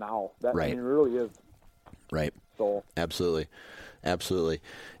do it is now. Right. I mean, it really is. Right. So Absolutely.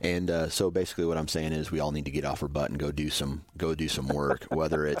 And so basically what I'm saying is we all need to get off our butt and go do some work,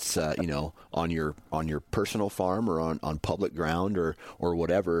 whether it's on your personal farm or on public ground or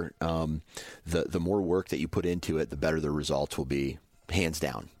whatever. The more work that you put into it, the better the results will be, hands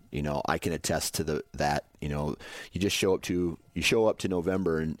down. I can attest to that. You just show up to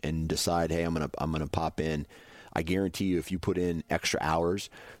November and decide, hey, I'm gonna pop in. I guarantee you, if you put in extra hours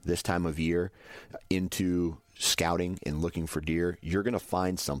this time of year into scouting and looking for deer, you're going to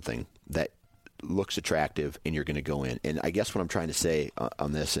find something that looks attractive, and you're going to go in. And I guess what I'm trying to say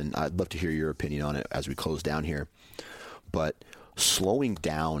on this, and I'd love to hear your opinion on it as we close down here, but slowing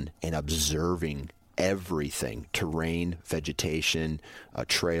down and observing everything: terrain, vegetation,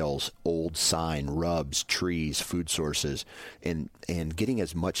 trails, old sign, rubs, trees, food sources, and getting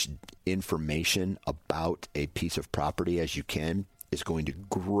as much information about a piece of property as you can is going to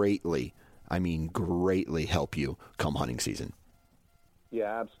greatly help you come hunting season.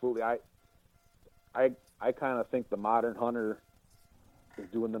 yeah, absolutely. I kind of think the modern hunter is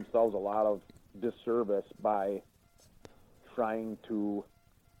doing themselves a lot of disservice by trying to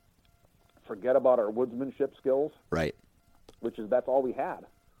forget about our woodsmanship skills. Right. That's all we had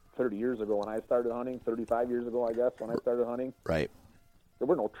 30 years ago when I started hunting, 35 years ago, I guess, when I started hunting. Right. There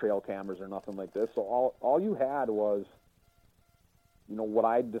were no trail cameras or nothing like this. So all you had was, what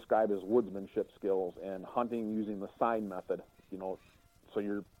I describe as woodsmanship skills and hunting using the sign method. So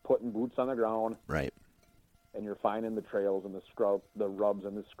you're putting boots on the ground. Right. And you're finding the trails and the rubs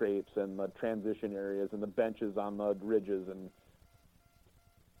and the scrapes and the transition areas and the benches on the ridges, and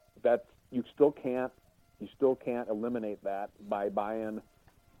you still can't eliminate that by buying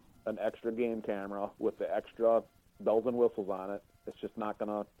an extra game camera with the extra bells and whistles on it. It's just not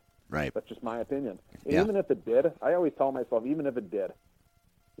gonna. Right. That's just my opinion. And Yeah. even if it did, I always tell myself, even if it did,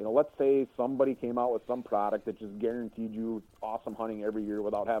 let's say somebody came out with some product that just guaranteed you awesome hunting every year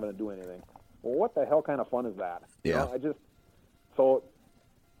without having to do anything. Well, what the hell kind of fun is that? Yeah. So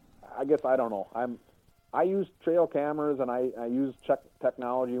I guess I don't know. I use trail cameras and I use check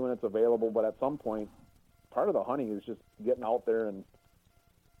technology when it's available, but at some point, part of the hunting is just getting out there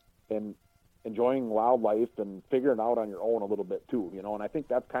and enjoying wildlife and figuring it out on your own a little bit too, And I think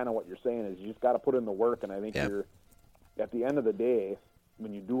that's kind of what you're saying, is you just got to put in the work. And I think you're, at the end of the day,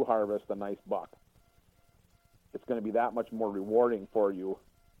 when you do harvest a nice buck, it's going to be that much more rewarding for you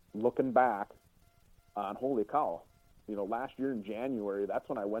looking back on, holy cow, last year in January, that's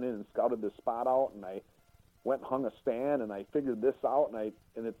when I went in and scouted this spot out, and I went and hung a stand, and I figured this out,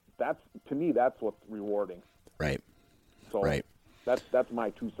 that's to me, that's what's rewarding. Right. So right. That's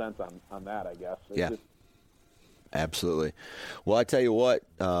my 2 cents on that, I guess. It's absolutely. Well, I tell you what,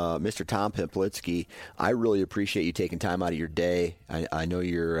 Mr. Tom Pimplitsky, I really appreciate you taking time out of your day. I know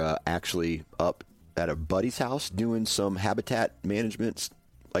you're actually up at a buddy's house doing some habitat management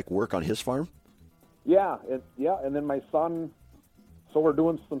work on his farm. Yeah, and then my son, so we're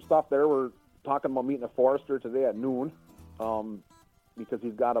doing some stuff there. We're talking about meeting a forester today at noon, because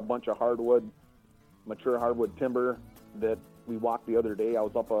he's got a bunch of mature hardwood timber that we walked the other day. I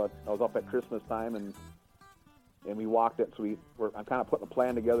was up at Christmas time and we walked it. So I'm kind of putting a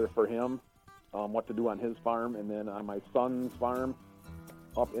plan together for him, what to do on his farm, and then on my son's farm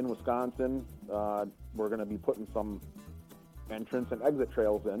up in Wisconsin, we're going to be putting some entrance and exit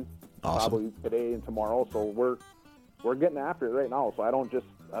trails in. Awesome. Probably today and tomorrow. So we're getting after it right now. So I don't just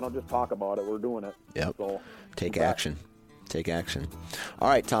talk about it. We're doing it. Yep. So Take action. All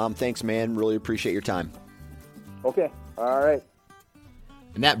right, Tom. Thanks, man. Really appreciate your time. Okay. All right.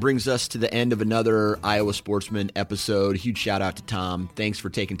 And that brings us to the end of another Iowa Sportsman episode. Huge shout out to Tom. Thanks for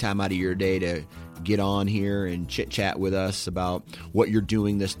taking time out of your day to get on here and chit-chat with us about what you're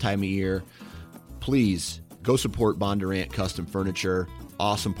doing this time of year. Please go support Bondurant Custom Furniture.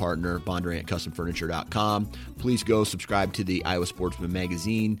 awesome partner, BondurantCustomFurniture.com. Please go subscribe to the Iowa Sportsman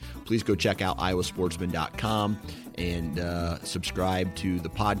magazine. Please go check out iowasportsman.com and subscribe to the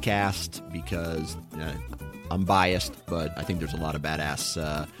podcast because I'm biased, but I think there's a lot of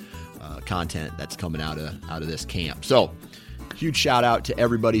badass content that's coming out of this camp. So, huge shout out to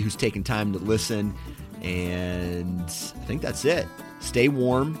everybody who's taken time to listen, and I think that's it. Stay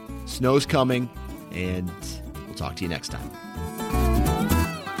warm, snow's coming, and we'll talk to you next time.